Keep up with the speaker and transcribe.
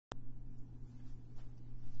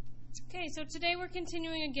Okay, so today we're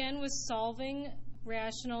continuing again with solving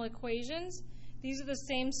rational equations. These are the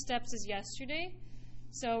same steps as yesterday.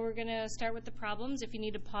 So we're going to start with the problems. If you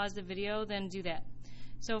need to pause the video, then do that.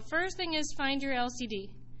 So first thing is find your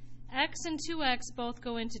LCD. X and 2x both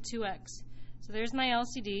go into 2x. So there's my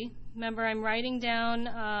LCD. Remember, I'm writing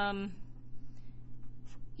down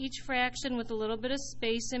each fraction with a little bit of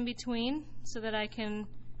space in between so that I can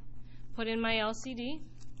put in my LCD.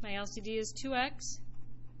 My LCD is 2x.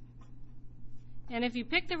 And if you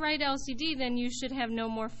pick the right LCD, then you should have no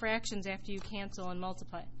more fractions after you cancel and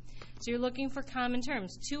multiply. So you're looking for common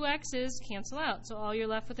terms. 2x's cancel out, so all you're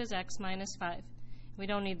left with is x minus 5. We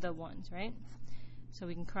don't need the 1s, right? So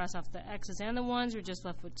we can cross off the x's and the 1s. We're just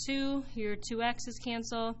left with 2. Here 2x's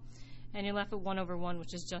cancel, and you're left with 1 over 1,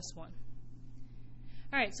 which is just 1.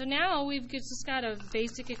 All right, so now we've just got a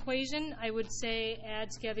basic equation. I would say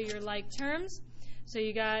add together your like terms. So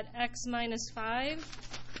you got x minus 5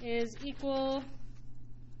 is equal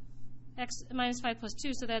x minus 5 plus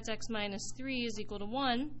 2, so that's x minus 3 is equal to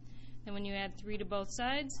 1. And when you add 3 to both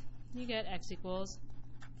sides, you get x equals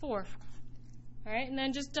 4. All right, and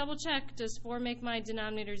then just double check. Does 4 make my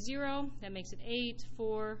denominator 0? That makes it 8,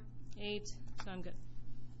 4, 8, so I'm good.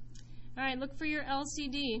 All right, look for your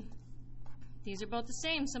LCD. These are both the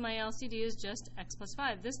same, so my LCD is just x plus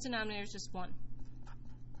 5. This denominator is just 1.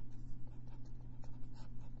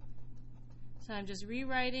 So I'm just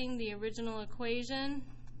rewriting the original equation.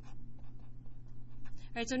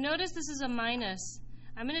 All right, so notice this is a minus.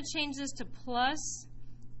 I'm going to change this to plus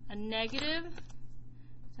a negative.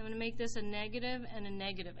 So I'm going to make this a negative and a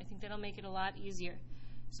negative. I think that'll make it a lot easier.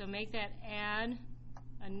 So make that add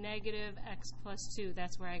a negative x plus 2.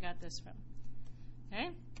 That's where I got this from. Okay?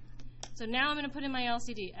 So now I'm going to put in my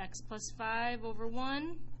LCD. X plus 5 over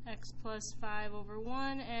 1, x plus 5 over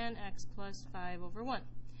 1, and x plus 5 over 1.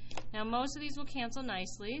 Now most of these will cancel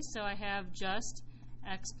nicely, so I have just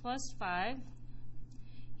x plus 5.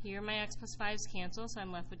 Here my x plus 5's cancel, so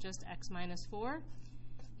I'm left with just x minus 4.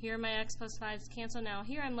 Here my x plus 5's cancel. Now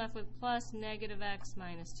here I'm left with plus negative x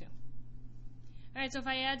minus 2. All right, so if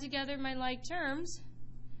I add together my like terms,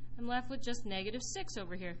 I'm left with just negative 6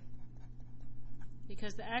 over here,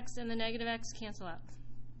 because the x and the negative x cancel out.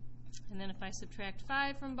 And then if I subtract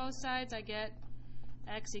 5 from both sides, I get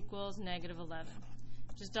x equals negative 11.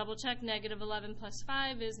 Just double check, negative 11 plus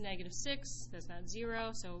 5 is negative 6. That's not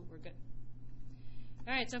 0, so we're good.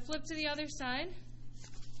 All right, so flip to the other side.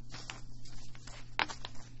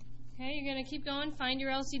 Okay, you're going to keep going. Find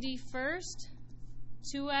your LCD first.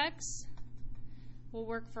 2x will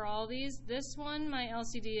work for all these. This one, my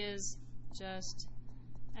LCD is just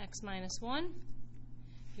x minus 1.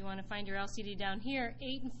 If you want to find your LCD down here,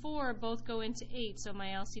 8 and 4 both go into 8, so my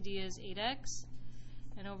LCD is 8x.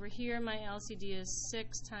 And over here, my LCD is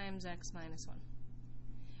 6 times x minus 1.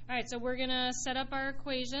 All right, so we're going to set up our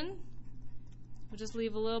equation. We'll just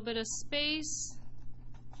leave a little bit of space.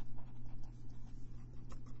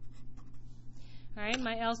 All right,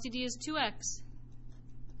 my LCD is 2x.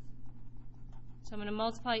 So I'm going to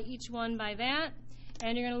multiply each one by that,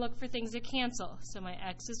 and you're going to look for things that cancel. So my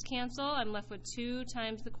x's cancel. I'm left with 2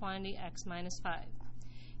 times the quantity x minus 5.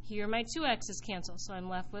 Here my 2x's cancel, so I'm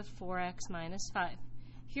left with 4x minus 5.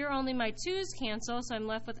 Here only my 2's cancel, so I'm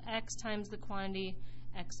left with x times the quantity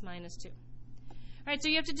x minus 2. All right, so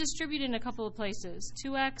you have to distribute in a couple of places.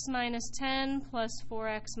 2x minus 10 plus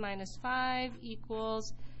 4x minus 5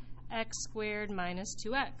 equals x squared minus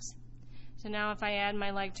 2x. So now if I add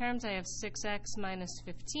my like terms, I have 6x minus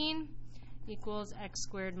 15 equals x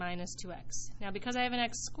squared minus 2x. Now because I have an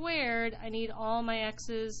x squared, I need all my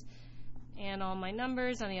x's and all my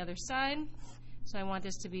numbers on the other side. So I want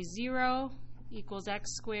this to be 0 equals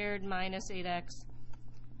x squared minus 8x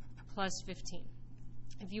plus 15.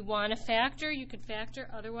 If you want to factor, you could factor.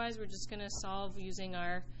 Otherwise, we're just going to solve using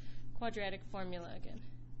our quadratic formula again.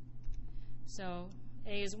 So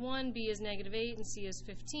a is 1, b is negative 8, and c is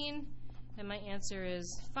 15. And my answer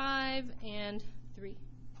is 5 and 3.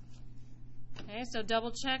 Okay, so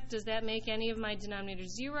double check. Does that make any of my denominators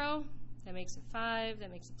 0? That makes it 5.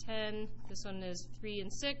 That makes it 10. This one is 3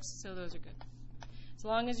 and 6, so those are good. As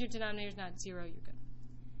long as your denominator is not 0, you're good.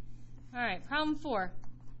 All right, problem 4.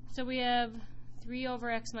 So we have 3 over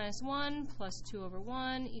x minus 1 plus 2 over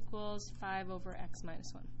 1 equals 5 over x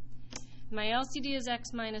minus 1. My LCD is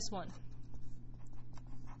x minus 1.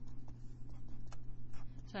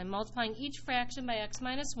 So I'm multiplying each fraction by x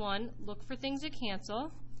minus 1. Look for things that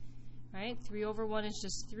cancel. Right? 3 over 1 is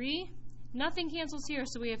just 3. Nothing cancels here,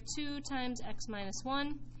 so we have 2 times x minus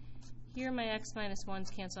 1. Here my x minus 1's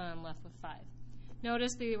cancel, and I'm left with 5.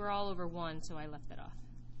 Notice they were all over 1, so I left that off.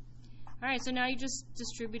 All right, so now you're just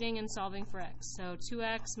distributing and solving for x. So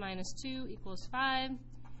 2x minus 2 equals 5.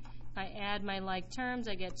 If I add my like terms,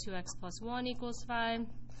 I get 2x plus 1 equals 5.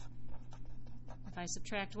 If I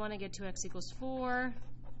subtract 1, I get 2x equals 4.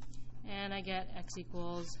 And I get x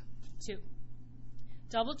equals 2.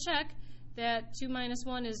 Double check that 2 minus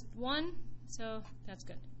 1 is 1, so that's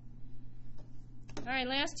good. All right,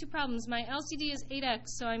 last two problems. My LCD is 8x,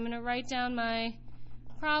 so I'm going to write down my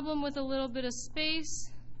problem with a little bit of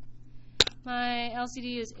space. My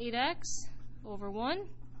LCD is 8x over 1,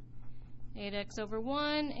 8x over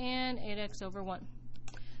 1, and 8x over 1.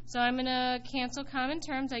 So I'm going to cancel common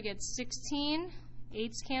terms. I get 16,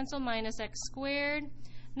 8's cancel, minus x squared.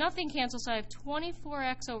 Nothing cancels, so I have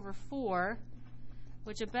 24x over 4,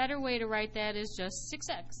 which a better way to write that is just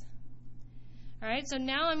 6x. All right, so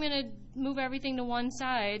now I'm going to move everything to one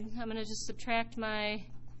side. I'm going to just subtract my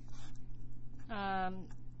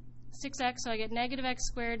 6x, so I get negative x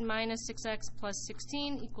squared minus 6x plus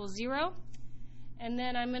 16 equals 0. And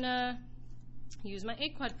then I'm going to use my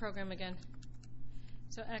 8-quad program again.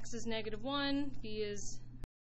 So x is negative 1, b is